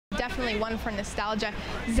definitely one for nostalgia.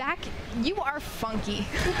 Zach, you are funky.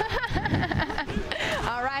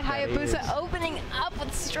 All right, Hayabusa opening up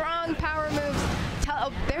with strong power moves.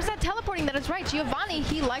 There's that teleporting. That is right. Giovanni,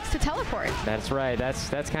 he likes to teleport. That's right.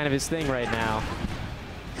 That's kind of his thing right now.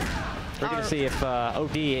 We're going to see if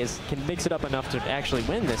OD can mix it up enough to actually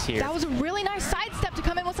win this here. That was a really nice sidestep to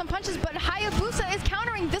come in with some punches, but Hayabusa is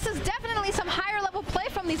countering. This is definitely some higher level play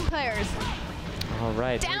from these players. All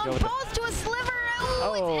right. Down pulls to a sliver.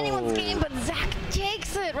 Oh, it's anyone's game, but Zach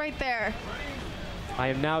takes it right there. I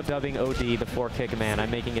am now dubbing OD the 4-kick man.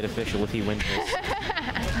 I'm making it official if he wins this.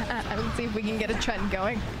 Let's see if we can get a trend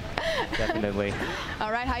going. Definitely.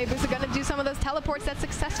 All right, Hayabusa going to do some of those teleports that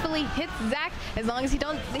successfully hit Zach. As long as he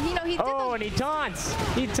don't, he did Oh, and he taunts.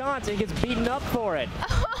 He taunts and gets beaten up for it.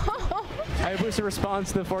 Hayabusa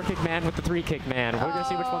responds to the 4-kick man with the 3-kick man. We're going to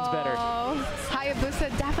see which one's better.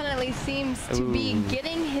 Hayabusa definitely seems to be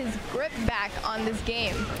getting his grip back on this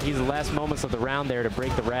game. He's the last moments of the round there to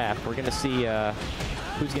break the raft. We're going to see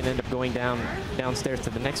who's going to end up going downstairs to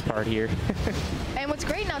the next part here. And what's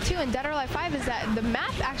great now, too, in Dead or Alive 5 is that the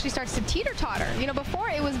map actually starts to teeter-totter. You know, before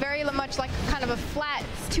it was very much like kind of a flat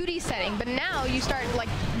 2D setting, but now you start, like,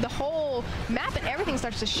 the whole map and everything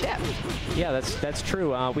starts to shift. Yeah, that's true.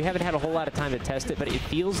 We haven't had a whole lot of time to test it, but it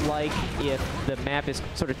feels like if the map is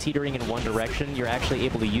sort of teetering in one direction, you're actually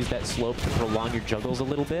able to use that slope to prolong your juggles a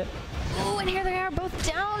little bit. Oh, and here they are both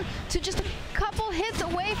down to just a couple hits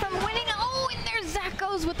away from winning. Oh, and there Zach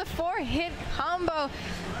goes with the 4-hit combo.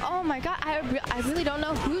 Oh my god, I really don't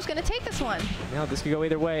know who's going to take this one. No, this could go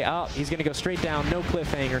either way. Oh, he's going to go straight down, no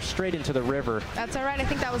cliffhanger, straight into the river. That's all right. I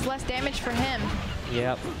think that was less damage for him.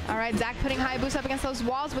 Yep. All right, Zach putting Hayabusa up against those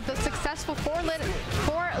walls with the successful 4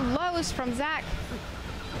 lows from Zach.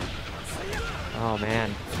 Oh,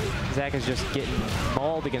 man. Zach is just getting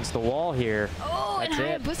mauled against the wall here. Oh, That's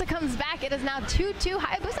and Hayabusa comes back. It is now 2-2.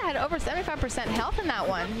 Hayabusa had over 75% health in that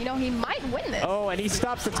one. You know, he might win this. Oh, and he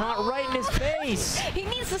stops the taunt right in his face. He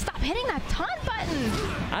needs to stop hitting that taunt button.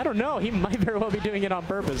 I don't know. He might very well be doing it on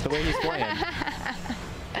purpose, the way he's playing.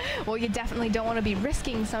 Well, you definitely don't want to be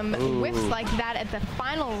risking some whiffs like that at the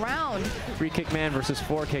final round. 3-kick man versus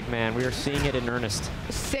 4-kick man. We are seeing it in earnest.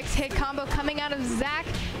 6-hit combo coming out of Zach.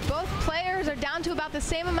 Both players are down to about the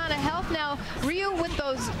same amount of health now. Ryu with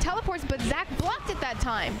those teleports, but Zach blocked it that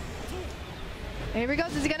time. Here he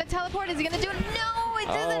goes. Is he going to teleport? Is he going to do it? No, it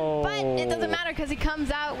doesn't. But it doesn't matter because he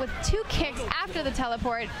comes out with 2 kicks after the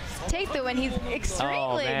teleport. Take the win. He's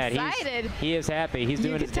extremely excited. He is happy. He's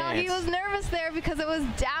doing his dance. You can tell he was nervous there because it was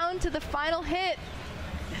down to the final hit.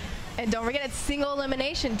 And don't forget, it's single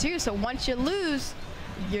elimination too. So once you lose,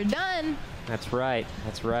 you're done. That's right.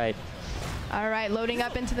 That's right. All right, loading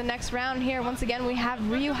up into the next round here. Once again, we have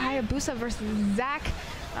Ryu Hayabusa versus Zach.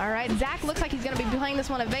 All right, Zach looks like he's going to be playing this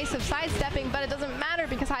one evasive sidestepping, but it doesn't matter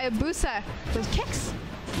because Hayabusa, those kicks.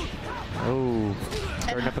 Oh,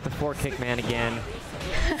 starting up with the 4-kick man again.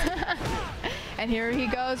 And here he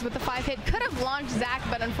goes with the 5-hit. Could have launched Zach,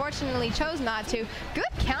 but unfortunately chose not to. Good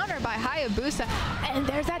counter by Hayabusa. And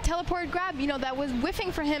there's that teleport grab, you know, that was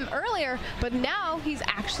whiffing for him earlier, but now he's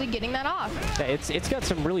actually getting that off. It's got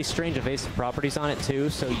some really strange evasive properties on it, too,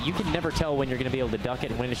 so you can never tell when you're going to be able to duck it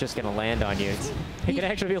and when it's just going to land on you. It can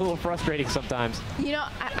actually be a little frustrating sometimes. You know,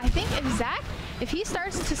 I think if he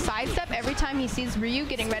starts to sidestep every time he sees Ryu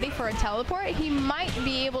getting ready for a teleport, he might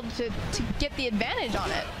be able to get the advantage on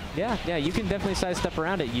it. Yeah, you can definitely sidestep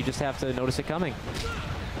around it. You just have to notice it coming.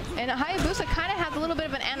 And Hayabusa kind of has a little bit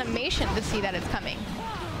of an animation to see that it's coming.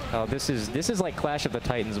 Oh, this is like Clash of the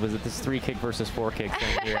Titans with this 3-kick versus 4-kick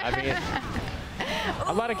thing here. I mean,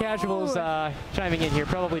 a lot of casuals chiming in here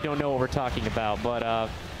probably don't know what we're talking about, but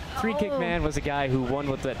 3-kick man was a guy who won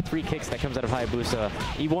with that 3 kicks that comes out of Hayabusa.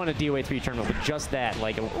 He won a DOA 3 tournament with just that,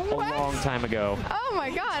 like a long time ago. Oh my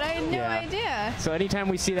god, I had no idea. So anytime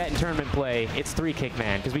we see that in tournament play, it's 3-kick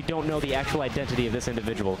man, because we don't know the actual identity of this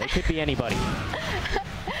individual. It could be anybody.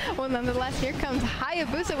 Well, nonetheless, here comes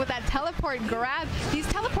Hayabusa with that teleport grab. These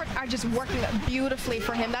teleports are just working beautifully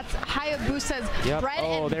for him. That's Hayabusa's bread and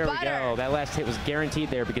butter. Oh, there we go. That last hit was guaranteed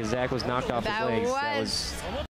there because Zach was knocked off his legs. That was